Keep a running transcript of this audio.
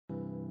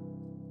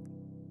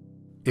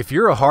If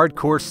you're a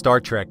hardcore Star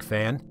Trek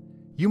fan,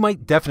 you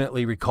might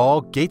definitely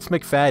recall Gates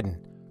McFadden,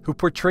 who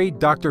portrayed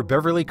Dr.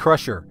 Beverly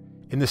Crusher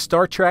in the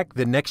Star Trek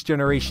The Next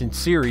Generation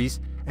series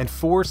and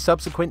 4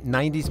 subsequent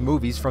 90s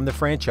movies from the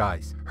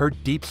franchise. Her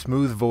deep,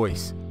 smooth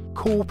voice,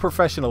 cool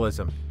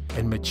professionalism,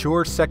 and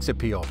mature sex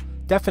appeal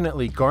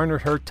definitely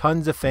garnered her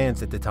tons of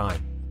fans at the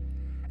time.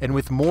 And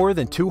with more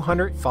than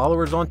 200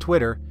 followers on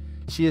Twitter,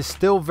 she is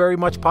still very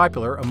much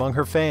popular among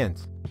her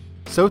fans.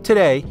 So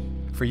today,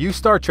 for you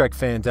Star Trek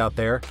fans out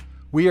there,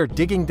 we are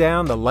digging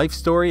down the life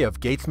story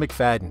of Gates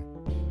McFadden.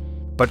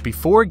 But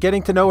before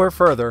getting to know her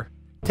further,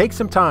 take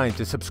some time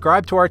to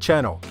subscribe to our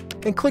channel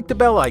and click the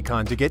bell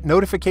icon to get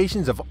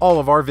notifications of all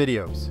of our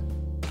videos.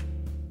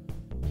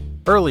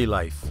 Early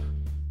life.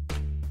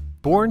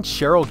 Born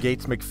Cheryl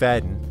Gates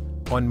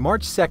McFadden on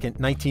March 2,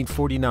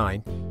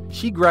 1949,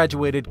 she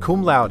graduated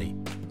cum laude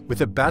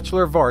with a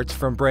Bachelor of Arts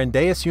from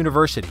Brandeis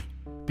University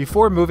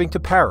before moving to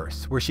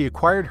Paris, where she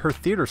acquired her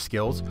theater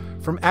skills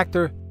from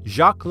actor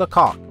Jacques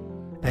Lecoq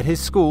at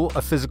his School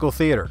of Physical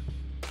Theater.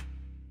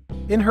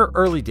 In her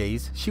early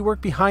days, she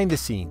worked behind the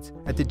scenes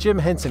at the Jim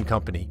Henson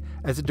Company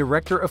as a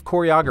director of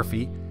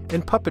choreography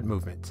and puppet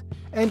movements,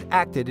 and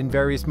acted in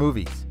various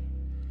movies.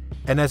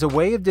 And as a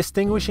way of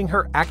distinguishing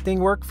her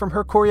acting work from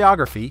her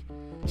choreography,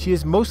 she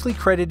is mostly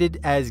credited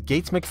as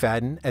Gates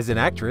McFadden as an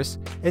actress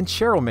and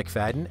Cheryl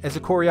McFadden as a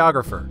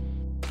choreographer.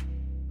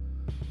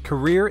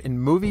 Career in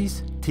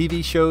movies,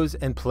 TV shows,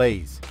 and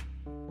plays.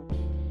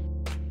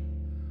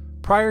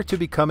 Prior to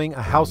becoming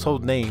a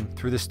household name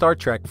through the Star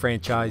Trek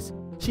franchise,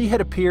 she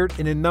had appeared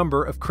in a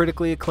number of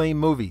critically acclaimed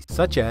movies,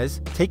 such as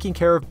Taking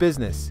Care of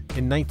Business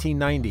in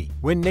 1990,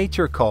 When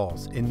Nature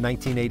Calls in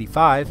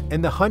 1985,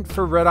 and The Hunt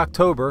for Red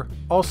October,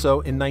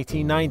 also in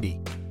 1990.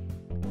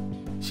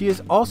 She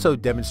has also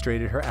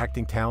demonstrated her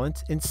acting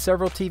talents in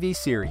several TV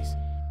series,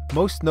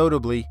 most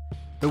notably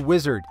The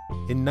Wizard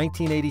in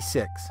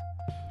 1986,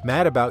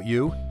 Mad About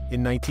You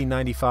in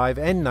 1995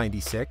 and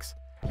 96,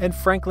 and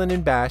Franklin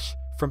and Bash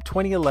from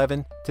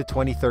 2011 to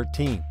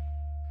 2013.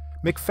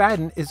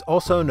 McFadden is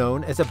also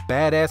known as a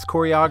badass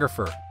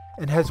choreographer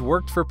and has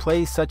worked for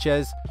plays such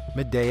as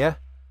Medea,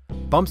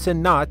 Bumps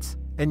and Knots,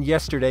 and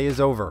Yesterday is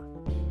Over.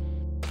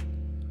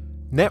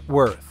 Net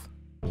worth.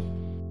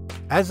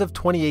 As of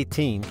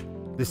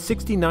 2018, the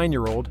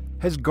 69-year-old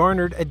has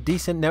garnered a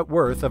decent net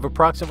worth of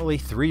approximately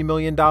 $3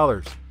 million,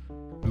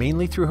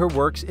 mainly through her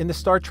works in the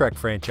Star Trek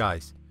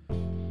franchise.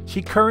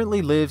 She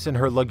currently lives in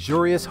her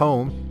luxurious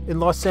home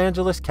in Los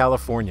Angeles,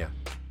 California.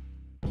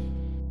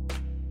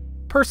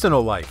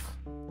 Personal life.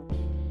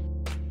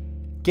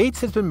 Gates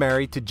has been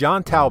married to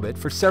John Talbot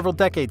for several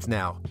decades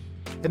now,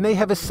 and they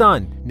have a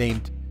son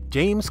named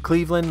James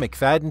Cleveland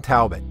McFadden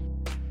Talbot.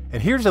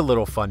 And here's a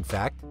little fun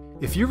fact.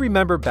 If you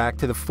remember back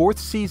to the 4th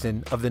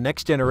season of The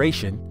Next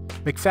Generation,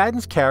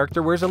 McFadden's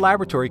character wears a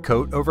laboratory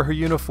coat over her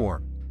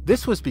uniform.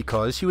 This was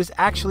because she was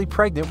actually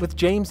pregnant with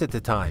James at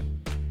the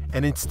time,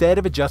 and instead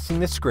of adjusting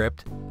the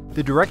script,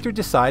 the director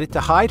decided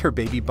to hide her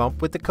baby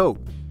bump with the coat.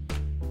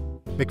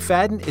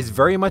 McFadden is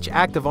very much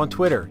active on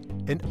Twitter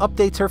and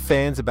updates her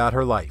fans about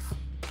her life.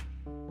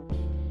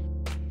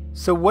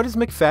 So what is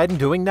McFadden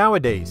doing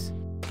nowadays?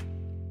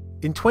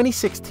 In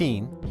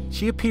 2016,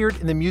 she appeared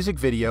in the music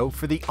video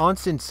for the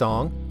Onsen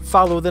song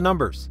Follow the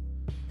Numbers,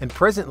 and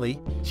presently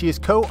she is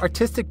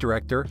co-artistic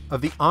director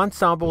of the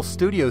Ensemble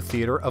Studio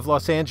Theater of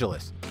Los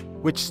Angeles,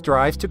 which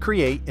strives to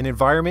create an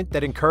environment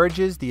that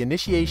encourages the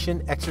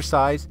initiation,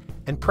 exercise,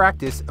 and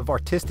practice of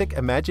artistic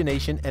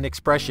imagination and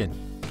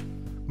expression.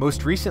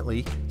 Most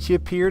recently, she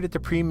appeared at the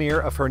premiere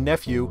of her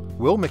nephew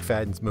Will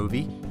McFadden's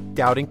movie,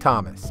 Doubting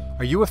Thomas.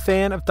 Are you a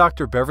fan of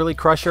Dr. Beverly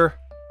Crusher?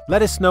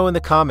 Let us know in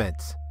the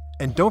comments.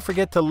 And don't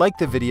forget to like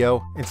the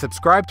video and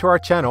subscribe to our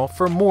channel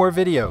for more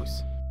videos.